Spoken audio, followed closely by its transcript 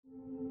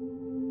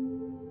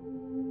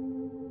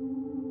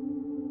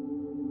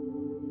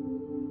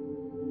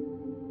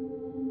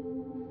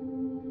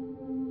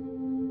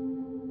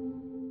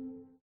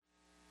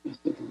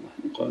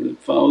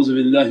فأعوذ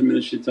بالله من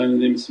الشيطان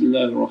الرجيم. بسم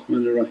الله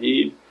الرحمن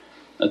الرحيم.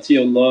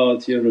 أطيعوا الله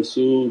أطيعوا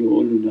الرسول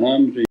وأولي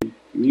الأمر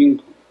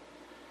منكم.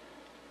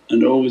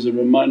 And always a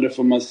reminder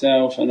for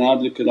myself, أنا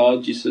عبدك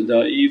العاجز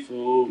ضعيف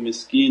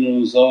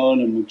مسكين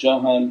ظالم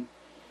جهل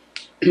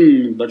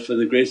but for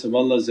the grace of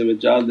Allah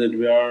that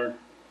we are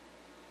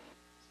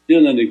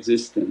still in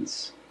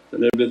existence,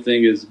 that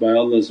everything is by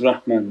Allah's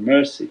rahmah and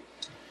mercy,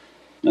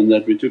 and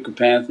that we took a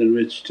path in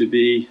which to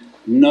be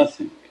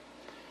nothing.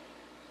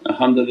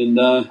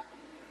 Alhamdulillah,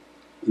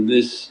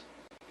 this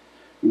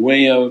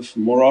way of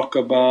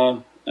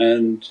muraqabah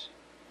and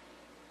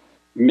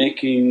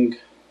making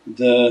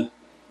the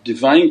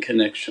divine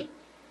connection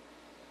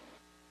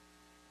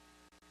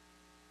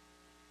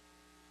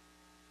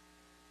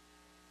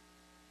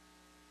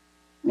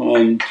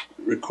and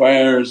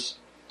requires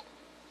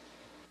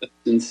a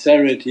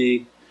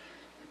sincerity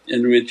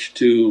in which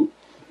to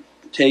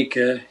take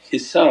a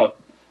hisab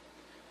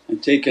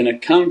and take an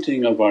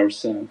accounting of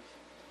ourselves,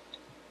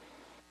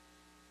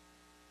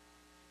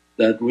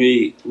 that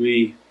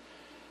we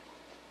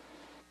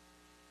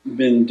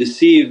been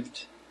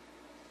deceived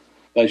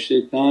by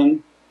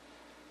shaitan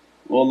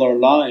all our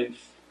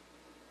life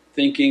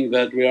thinking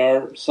that we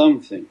are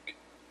something,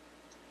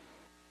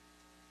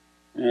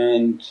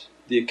 and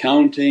the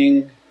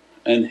accounting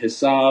and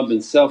hisab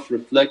and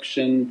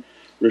self-reflection,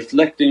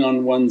 reflecting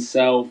on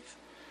oneself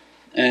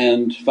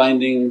and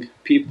finding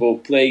people,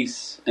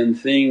 place and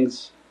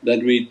things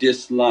that we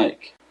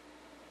dislike.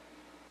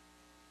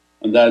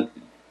 And that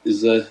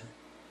is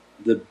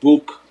the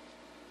book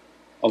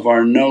of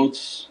our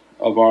notes,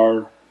 of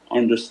our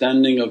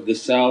understanding of the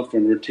self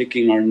when we're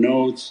taking our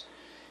notes.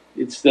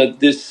 It's that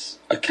this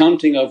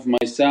accounting of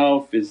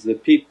myself is the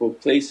people,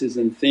 places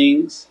and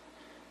things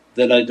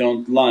that I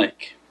don't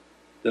like,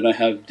 that I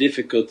have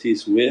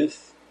difficulties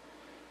with,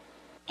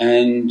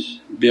 and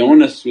be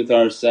honest with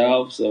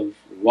ourselves of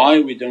why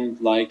we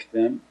don't like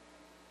them.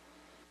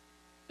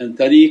 And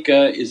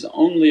tariqah is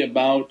only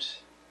about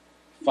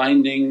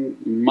finding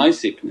my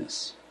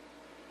sickness,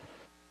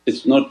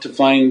 it's not to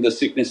find the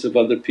sickness of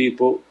other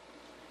people,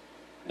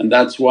 and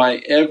that's why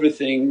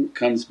everything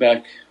comes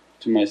back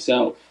to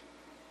myself.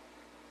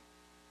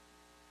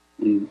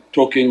 And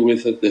talking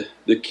with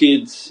the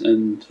kids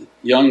and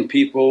young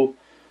people,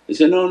 they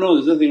say, no,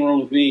 there's nothing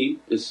wrong with me,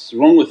 it's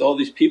wrong with all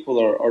these people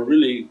are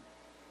really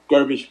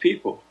garbage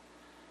people.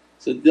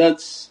 So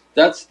that's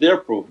their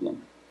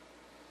problem.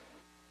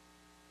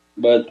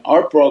 But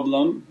our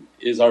problem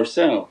is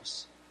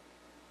ourselves,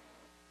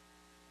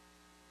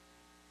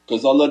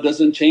 because Allah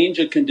doesn't change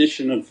a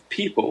condition of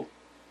people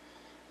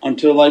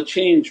until I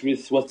change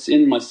with what's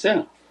in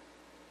myself.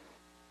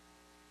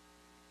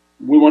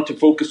 We want to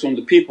focus on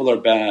the people are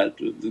bad,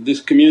 this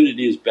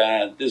community is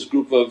bad, this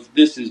group of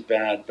this is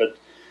bad, but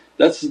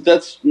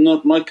that's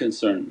not my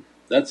concern,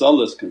 that's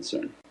Allah's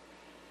concern.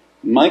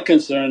 My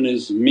concern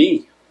is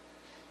me,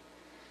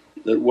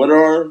 that what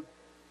are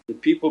the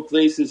people,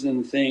 places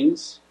and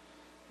things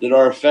that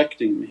are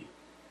affecting me.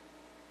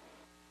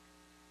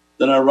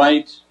 Then I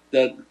write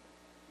that,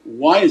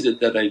 why is it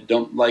that I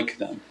don't like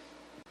them?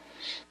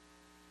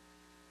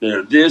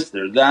 They're this,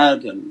 they're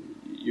that, and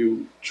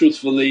you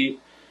truthfully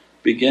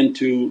begin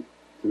to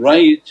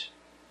write,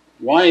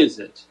 why is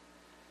it?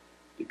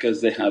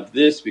 Because they have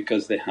this,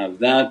 because they have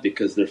that,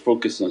 because their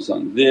focus is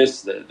on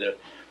this,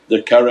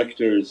 their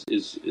character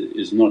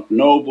is not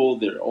noble,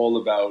 they're all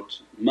about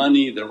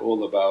money, they're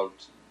all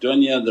about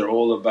dunya, they're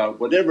all about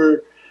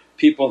whatever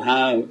people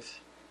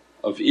have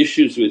of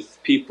issues with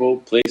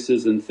people,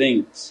 places and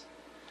things.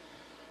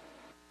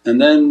 And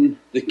then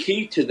the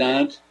key to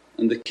that,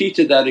 and the key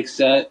to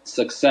that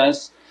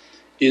success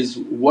is,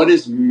 what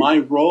is my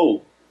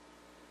role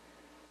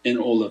in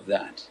all of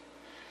that?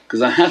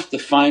 Because I have to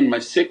find my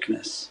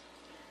sickness.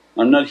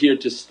 I'm not here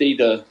to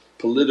state a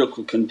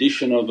political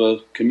condition of a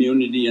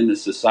community and a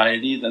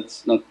society,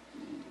 that's not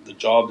the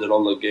job that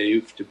Allah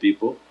gave to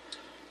people.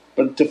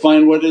 But to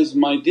find what is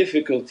my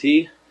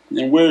difficulty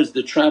and where is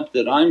the trap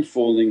that I'm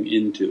falling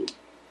into.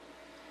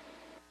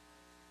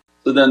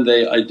 So then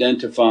they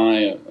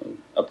identify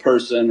a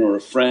person or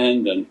a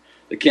friend, and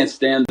they can't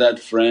stand that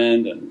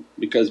friend, and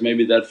because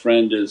maybe that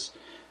friend is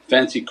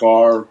fancy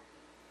car,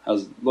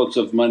 has lots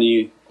of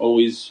money,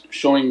 always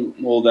showing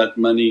all that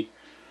money.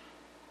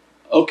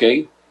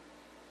 Okay,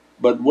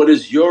 but what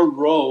is your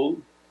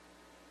role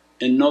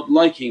in not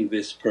liking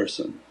this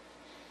person?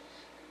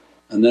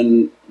 And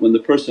then when the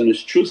person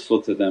is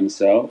truthful to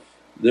themselves,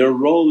 their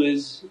role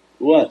is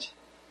what?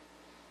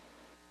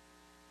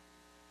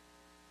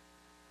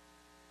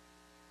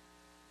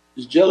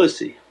 Is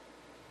jealousy.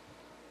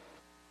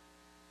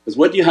 Because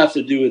what do you have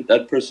to do with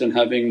that person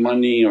having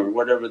money or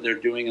whatever they're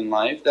doing in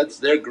life? That's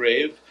their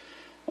grave.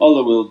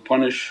 Allah will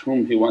punish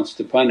whom He wants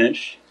to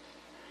punish.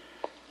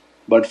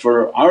 But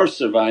for our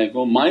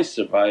survival, my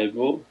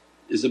survival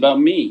is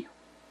about me.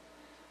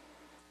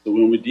 So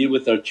when we deal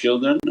with our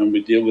children and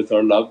we deal with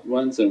our loved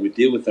ones and we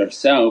deal with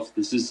ourselves,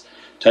 this is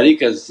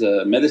tariqah's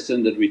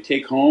medicine that we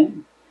take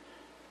home.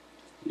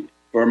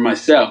 For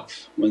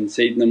myself, when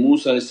Sayyidina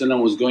Musa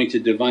was going to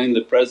divine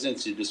the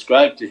presence, he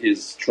described to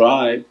his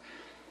tribe,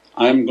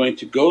 I'm going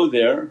to go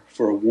there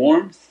for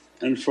warmth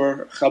and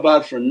for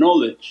khabar, for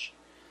knowledge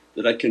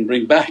that I can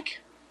bring back.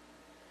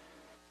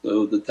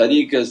 So the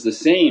tariqah is the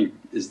same,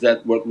 is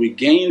that what we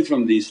gain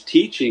from these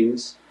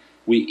teachings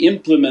we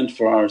implement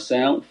for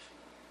ourselves,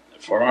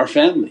 for our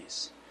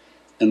families,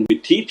 and we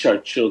teach our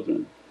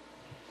children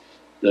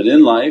that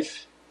in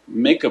life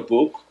make a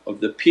book of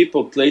the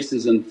people,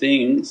 places and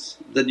things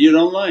that you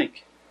don't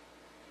like.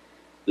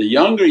 The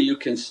younger you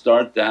can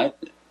start that,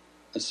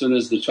 as soon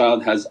as the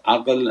child has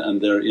aql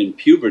and they're in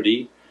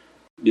puberty,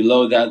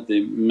 below that they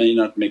may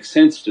not make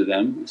sense to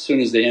them. As soon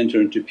as they enter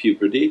into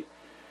puberty,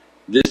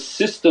 this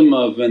system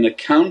of an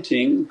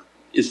accounting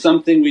is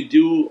something we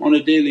do on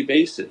a daily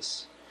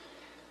basis.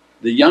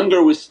 The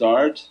younger we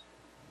start,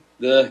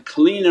 the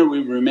cleaner we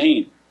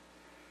remain.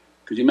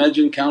 Could you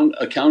imagine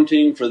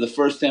accounting for the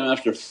first time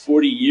after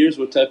 40 years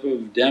what type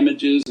of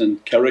damages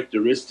and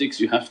characteristics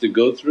you have to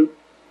go through,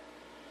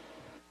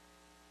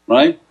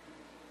 right?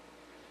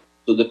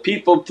 So the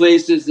people,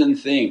 places and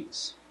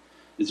things,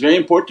 it's very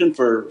important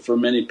for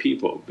many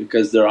people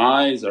because their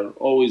eyes are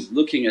always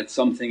looking at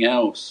something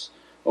else,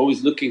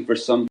 always looking for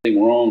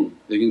something wrong.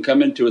 They can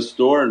come into a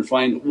store and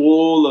find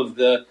all of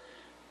the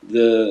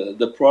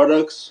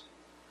products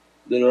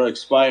that are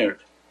expired,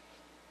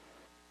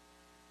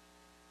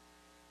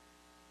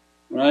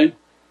 right?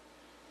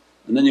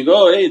 And then you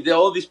go, hey,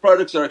 all these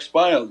products are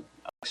expired.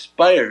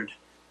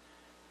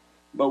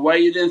 But why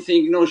you didn't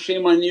think, no,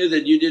 shame on you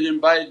that you didn't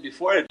buy it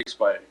before it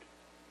expired,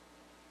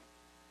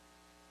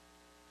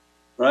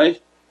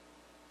 right?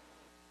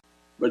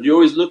 But you're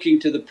always looking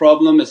to the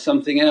problem as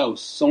something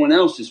else, someone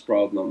else's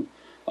problem.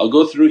 I'll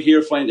go through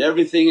here, find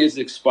everything is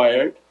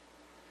expired,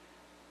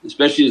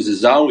 especially as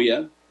a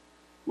zawiyah.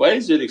 Why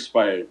is it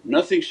expired?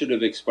 Nothing should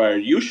have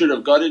expired, you should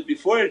have got it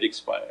before it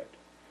expired.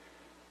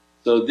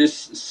 So this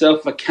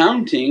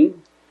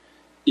self-accounting,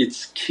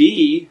 its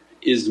key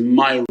is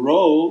my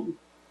role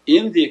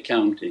in the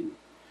accounting.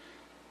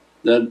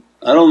 That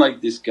I don't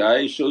like this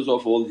guy, he shows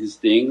off all his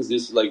things,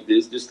 this like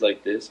this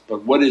like this,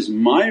 but what is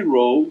my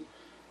role?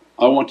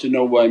 I want to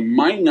know why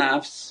my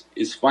nafs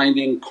is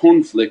finding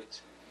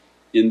conflict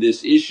in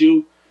this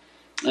issue,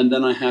 and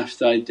then I have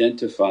to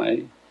identify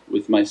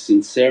with my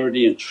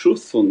sincerity and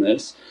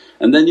truthfulness,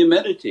 and then you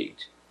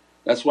meditate.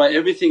 That's why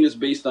everything is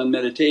based on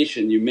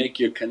meditation. You make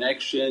your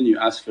connection, you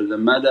ask for the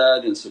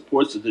madad and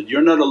support so that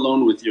you're not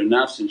alone with your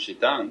nafs and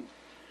shaitan,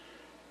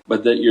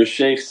 but that your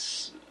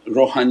shaykh's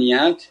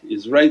rohaniyat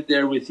is right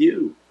there with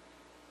you,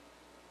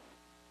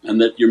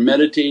 and that you're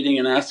meditating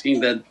and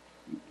asking that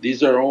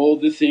these are all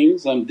the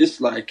things I'm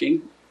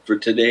disliking for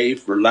today,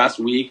 for last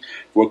week,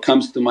 for what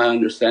comes to my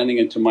understanding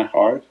and to my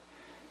heart.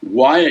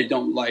 Why I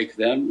don't like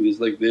them, he's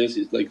like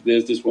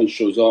this one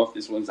shows off,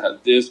 this one has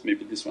this,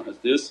 maybe this one has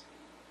this.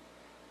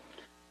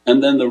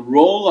 And then the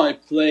role I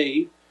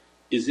play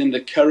is in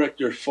the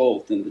character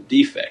fault and the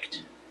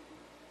defect.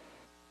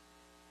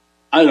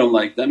 I don't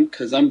like them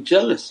because I'm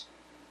jealous.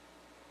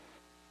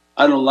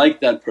 I don't like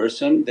that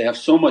person, they have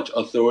so much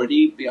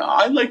authority,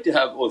 I like to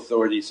have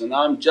authority, so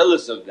now I'm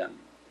jealous of them.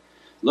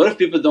 A lot of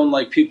people don't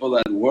like people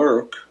at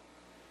work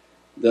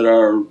that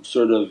are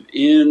sort of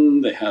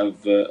they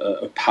have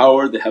a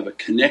power, they have a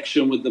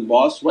connection with the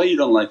boss. Why you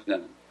don't like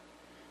them?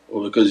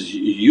 Well, because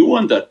you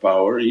want that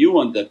power, you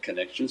want that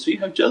connection, so you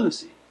have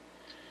jealousy.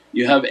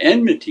 You have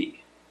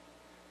enmity,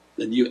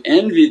 that you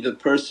envy the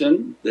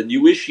person that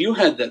you wish you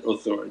had that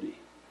authority.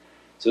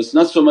 So it's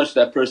not so much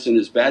that person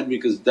is bad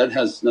because that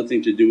has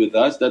nothing to do with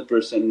us, that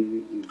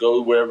person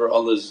go wherever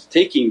Allah's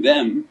taking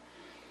them.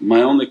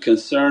 My only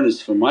concern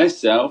is for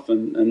myself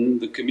and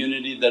the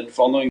community that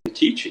following the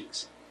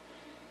teachings.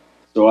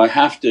 So I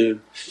have to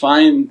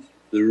find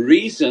the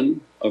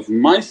reason of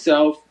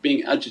myself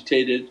being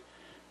agitated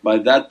by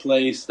that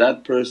place,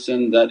 that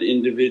person, that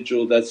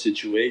individual, that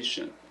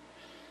situation.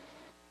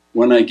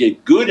 When I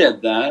get good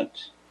at that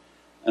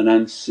and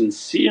I'm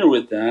sincere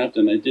with that,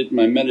 and I did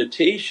my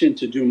meditation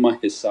to do my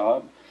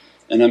hisab,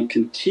 and I'm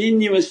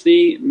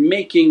continuously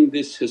making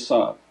this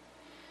hisab.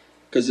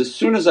 Because as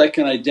soon as I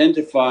can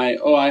identify,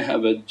 oh I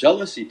have a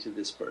jealousy to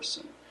this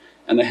person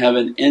and I have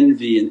an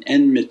envy and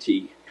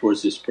enmity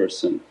towards this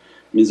person,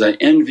 means I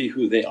envy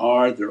who they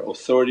are, their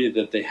authority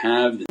that they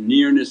have, the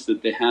nearness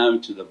that they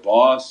have to the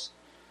boss,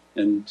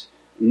 and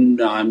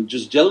I'm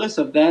just jealous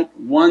of that.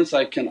 Once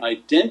I can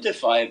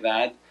identify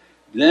that,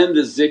 then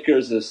the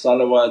zikrs, the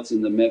salawats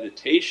and the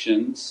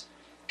meditations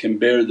can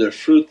bear their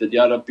fruit that,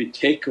 Ya Rabbi,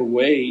 take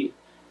away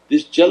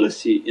this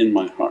jealousy in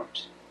my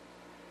heart.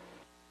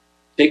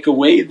 Take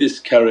away this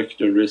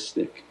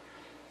characteristic,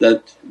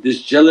 that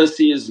this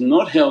jealousy is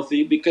not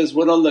healthy because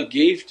what Allah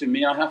gave to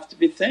me I have to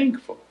be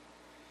thankful.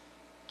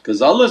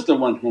 Because Allah's the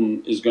one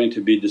whom is going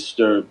to be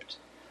disturbed,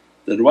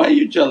 that, why are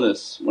you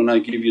jealous when I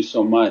give you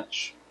so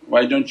much?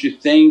 Why don't you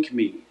thank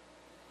me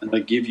and I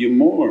give you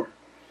more?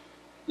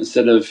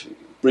 Instead of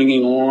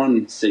bringing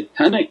on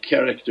satanic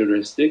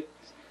characteristics,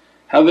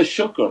 have a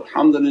shukr,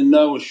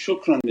 alhamdulillah wa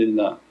shukran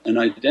lillah, and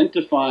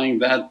identifying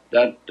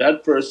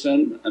that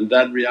person and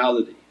that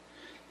reality.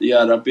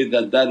 Ya Rabbi,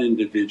 that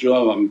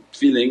individual I'm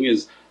feeling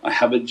is I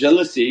have a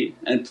jealousy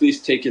and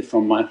please take it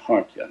from my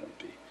heart Ya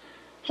Rabbi.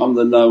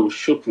 Alhamdulillah wa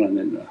shukran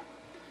lillah.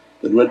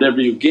 That whatever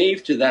you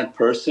gave to that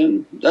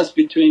person that's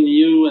between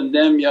you and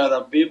them Ya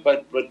Rabbi,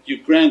 but what you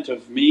grant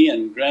of me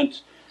and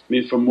grant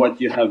me from what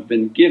you have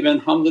been given,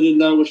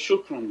 alhamdulillah wa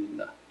shukran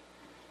lillah.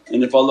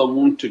 And if Allah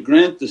want to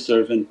grant the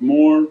servant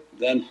more,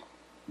 then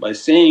by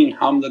saying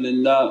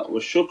alhamdulillah wa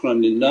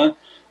shukran lillah,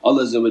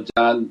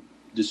 Allah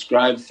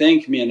described,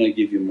 thank me and I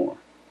give you more.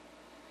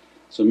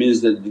 So it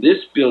means that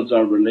this builds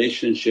our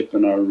relationship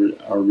and our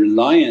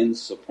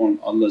reliance upon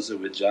Allah,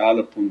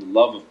 upon the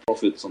love of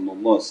Prophet,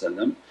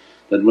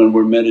 that when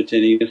we're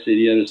meditating, Ya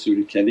Sayyidi Ya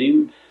Rasul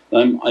Kareem,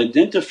 I'm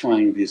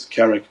identifying these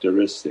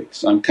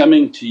characteristics. I'm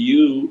coming to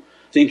you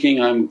thinking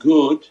I'm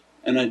good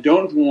and I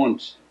don't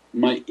want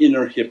my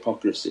inner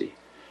hypocrisy.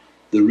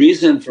 The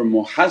reason for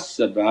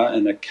muhasabah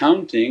and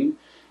accounting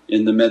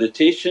in the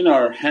meditation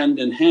are hand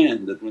in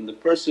hand, that when the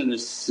person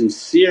is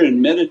sincere in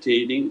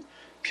meditating,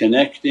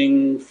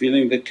 connecting,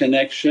 feeling the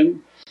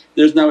connection,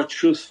 there's now a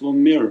truthful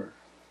mirror.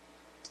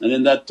 And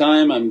in that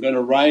time I'm going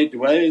to write,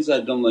 why is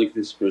I don't like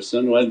this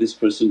person, why this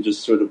person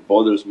just sort of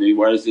bothers me,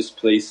 why is this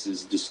place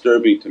is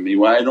disturbing to me,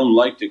 why I don't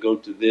like to go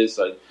to this,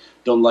 I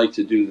don't like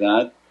to do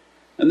that.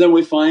 And then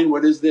we find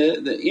what is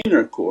the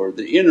inner core,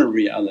 the inner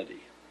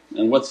reality,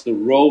 and what's the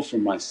role for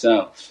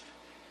myself.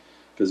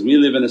 Because we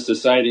live in a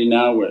society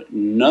now where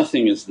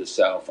nothing is the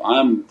self,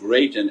 I'm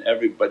great and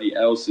everybody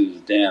else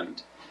is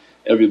damned,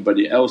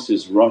 everybody else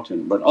is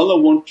rotten. But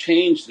Allah won't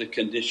change the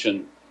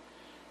condition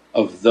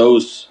of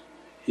those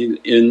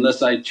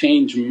unless I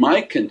change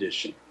my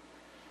condition.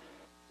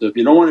 So if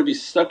you don't want to be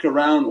stuck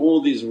around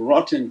all these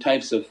rotten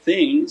types of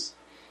things,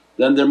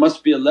 then there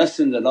must be a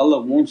lesson that Allah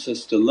wants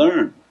us to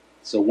learn.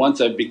 So once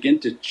I begin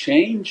to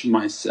change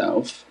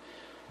myself,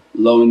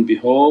 lo and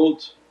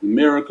behold the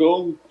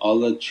miracle,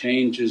 Allah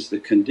changes the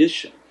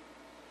condition.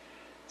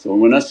 So when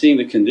we're not seeing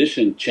the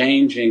condition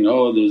changing,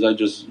 I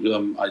just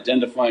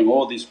identifying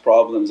all these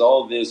problems,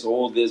 all this,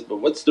 but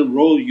what's the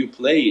role you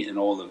play in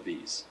all of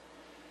these?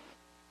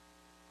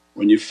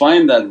 When you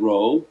find that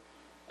role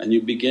and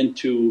you begin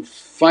to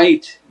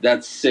fight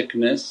that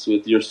sickness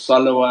with your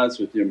salawats,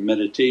 with your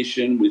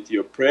meditation, with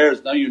your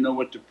prayers, now you know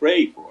what to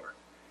pray for.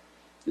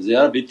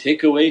 Ya Rabbi,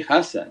 take away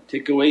hasad,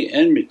 take away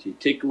enmity,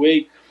 take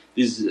away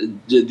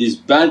these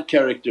bad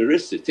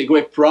characteristics, take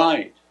away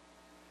pride.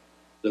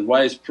 That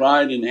why is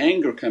pride and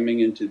anger coming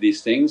into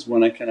these things?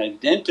 When I can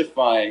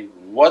identify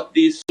what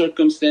these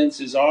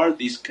circumstances are,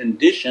 these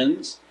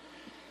conditions,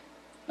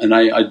 and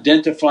I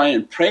identify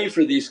and pray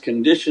for these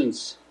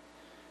conditions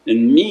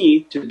in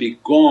me to be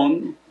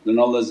gone, then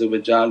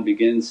Allah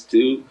begins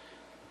to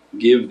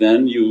give.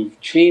 Then you've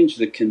changed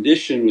the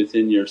condition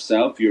within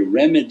yourself, you're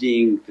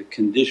remedying the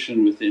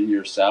condition within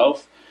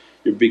yourself,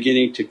 you're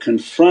beginning to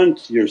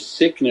confront your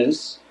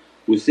sickness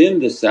within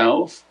the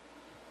self,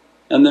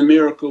 and the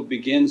miracle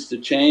begins to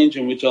change,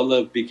 in which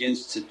Allah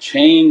begins to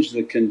change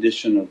the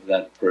condition of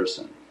that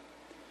person.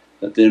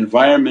 That the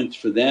environment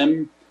for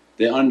them,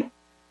 their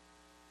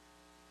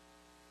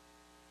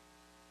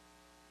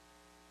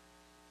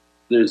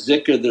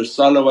zikr, their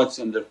salawats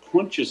and their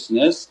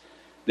consciousness,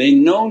 they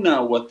know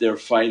now what they're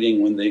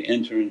fighting when they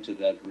enter into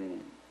that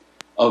room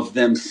of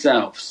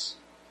themselves.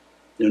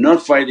 They're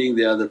not fighting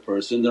the other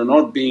person, they're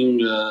not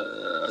being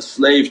a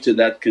slave to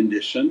that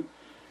condition.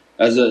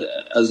 As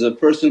a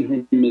person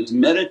who is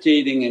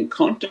meditating and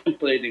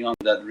contemplating on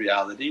that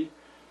reality,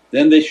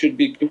 then they should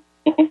be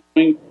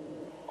going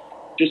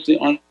just the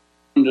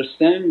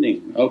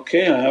understanding,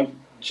 okay, I have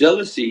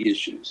jealousy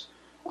issues,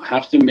 I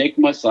have to make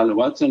my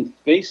salawats and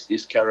face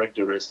this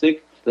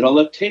characteristic that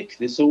Allah take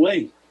this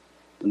away.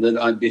 And that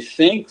I'd be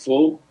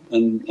thankful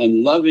and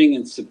loving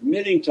and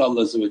submitting to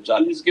Allah.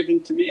 He's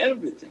given to me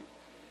everything.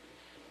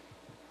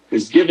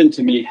 He's given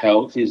to me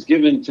health, He's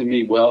given to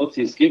me wealth,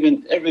 He's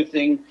given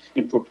everything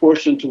in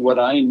proportion to what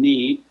I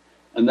need.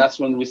 And that's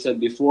when we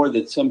said before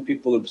that some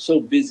people are so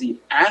busy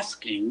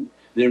asking,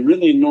 they're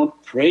really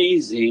not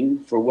praising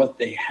for what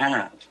they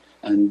have.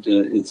 And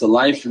it's a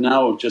life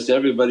now of just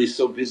everybody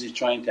so busy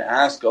trying to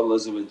ask Allah,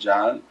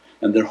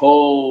 and their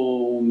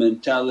whole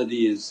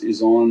mentality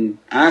is on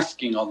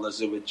asking Allah.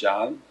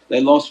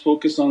 They lost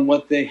focus on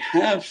what they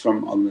have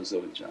from Allah.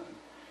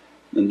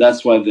 And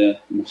that's why the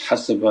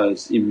muhasabah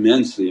is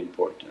immensely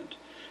important.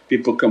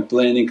 People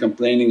complaining about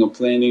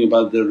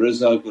the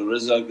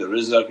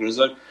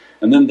rizq,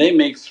 and then they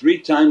make 3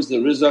 times the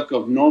rizq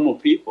of normal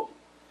people.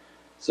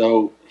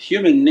 So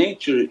human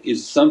nature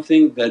is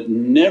something that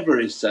never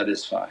is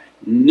satisfied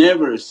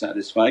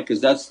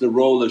because that's the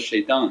role of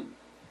shaitan.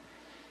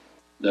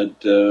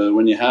 That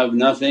when you have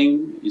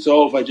nothing you say,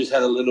 if I just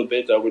had a little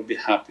bit I would be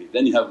happy,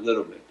 then you have a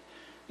little bit.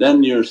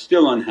 Then you're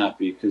still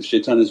unhappy because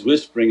shaitan is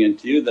whispering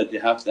into you that you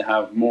have to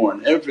have more,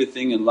 and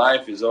everything in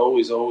life is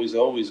always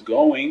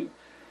going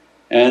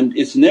and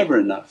it's never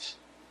enough.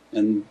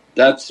 And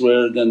that's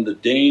where then the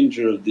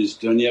danger of this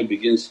dunya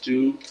begins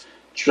to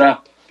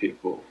trap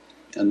people.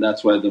 And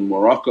that's why the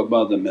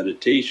muraqabah, the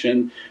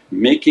meditation,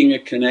 making a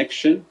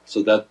connection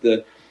so that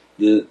the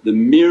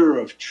mirror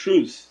of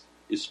truth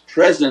is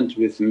present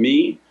with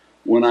me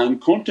when I'm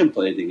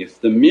contemplating. If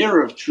the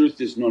mirror of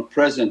truth is not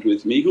present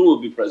with me, who will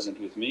be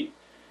present with me?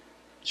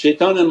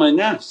 Shaitan and my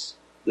nafs,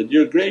 that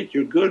you're great,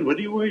 you're good, what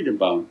are you worried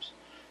about?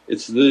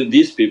 It's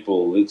these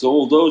people, it's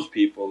all those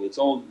people, it's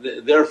all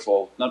their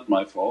fault, not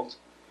my fault.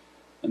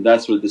 And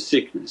that's where the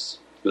sickness,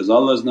 because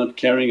Allah's not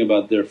caring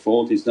about their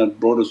fault. He's not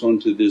brought us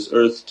onto this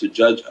earth to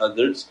judge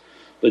others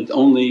but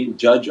only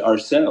judge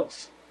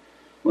ourselves.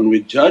 When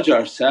we judge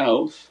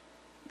ourselves,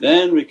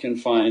 then we can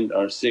find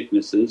our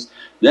sicknesses,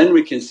 then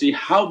we can see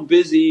how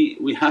busy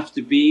we have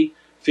to be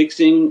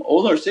fixing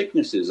all our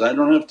sicknesses. I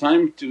don't have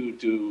time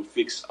to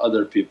fix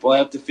other people, I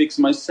have to fix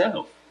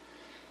myself.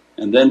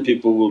 And then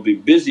people will be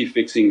busy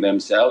fixing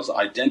themselves,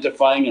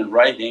 identifying and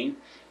writing,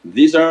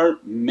 these are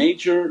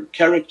major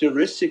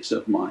characteristics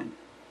of mine.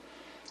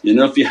 You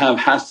know, if you have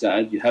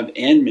hasad, you have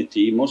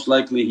enmity, most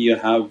likely you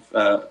have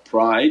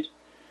pride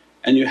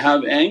and you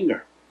have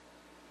anger.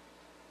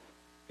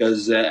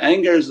 Because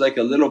anger is like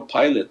a little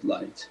pilot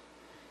light,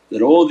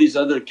 that all these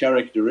other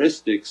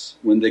characteristics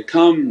when they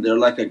come they're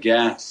like a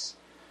gas.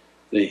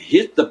 They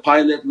hit the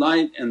pilot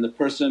light and the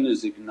person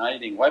is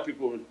igniting. Why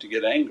people want to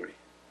get angry?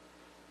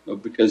 Well,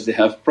 because they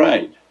have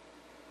pride.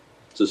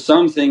 So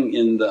something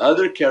in the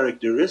other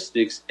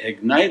characteristics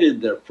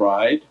ignited their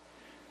pride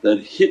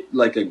that hit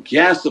like a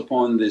gas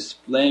upon this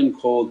flame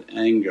called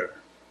anger,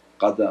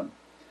 qadam,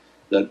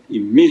 that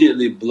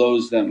immediately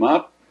blows them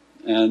up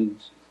and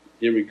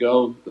here we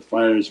go, the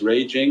fire is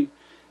raging,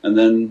 and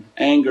then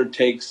anger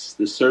takes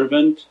the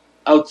servant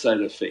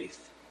outside of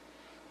faith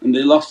and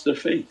they lost their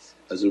faith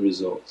as a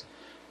result.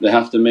 They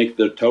have to make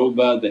their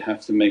tawbah, they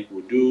have to make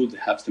wudu, they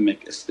have to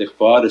make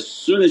istighfar. As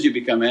soon as you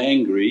become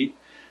angry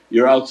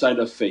you're outside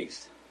of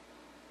faith.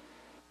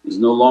 There's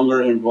no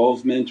longer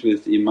involvement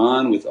with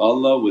iman, with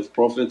Allah, with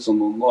Prophet. So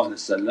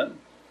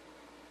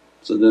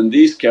then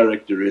these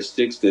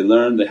characteristics they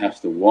learn, they have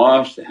to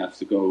wash, they have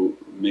to go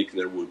make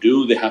their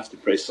wudu, they have to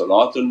pray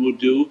salatul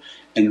wudu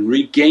and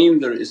regain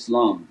their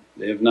Islam.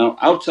 They have now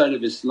outside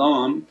of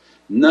Islam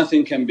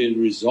nothing can be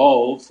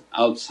resolved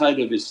outside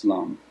of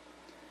Islam.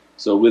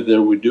 So with their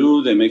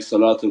wudu they make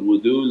salatul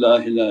wudu, La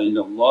ilaha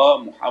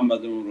illallah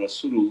Muhammadun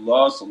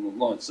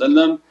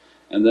Rasulullah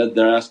and that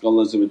they ask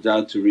Allah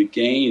to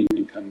regain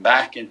and come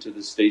back into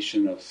the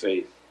station of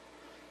faith.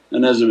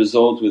 And as a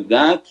result with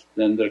that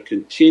then they're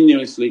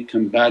continuously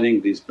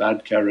combating these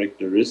bad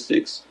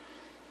characteristics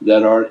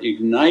that are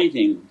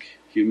igniting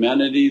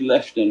humanity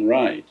left and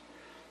right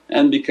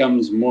and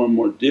becomes more and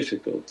more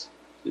difficult.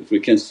 If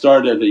we can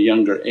start at a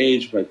younger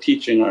age by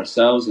teaching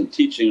ourselves and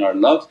teaching our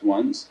loved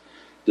ones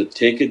to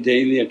take a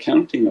daily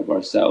accounting of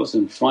ourselves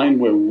and find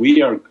where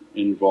we are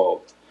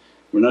involved.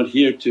 We're not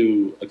here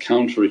to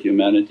account for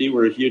humanity,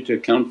 we're here to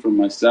account for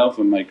myself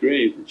and my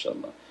grave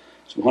inshaAllah.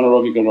 Subhana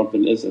rabbika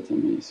rabbil izzati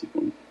amma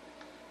yasifoon.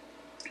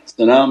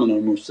 Salaamun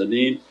al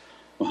mursaleen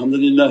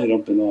walhamdulillahi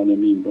rabbil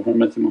alameen bi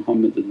hurmati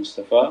Muhammad al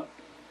Mustafa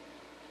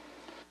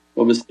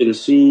wa bi sirri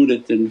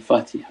Surat al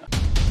Fatiha.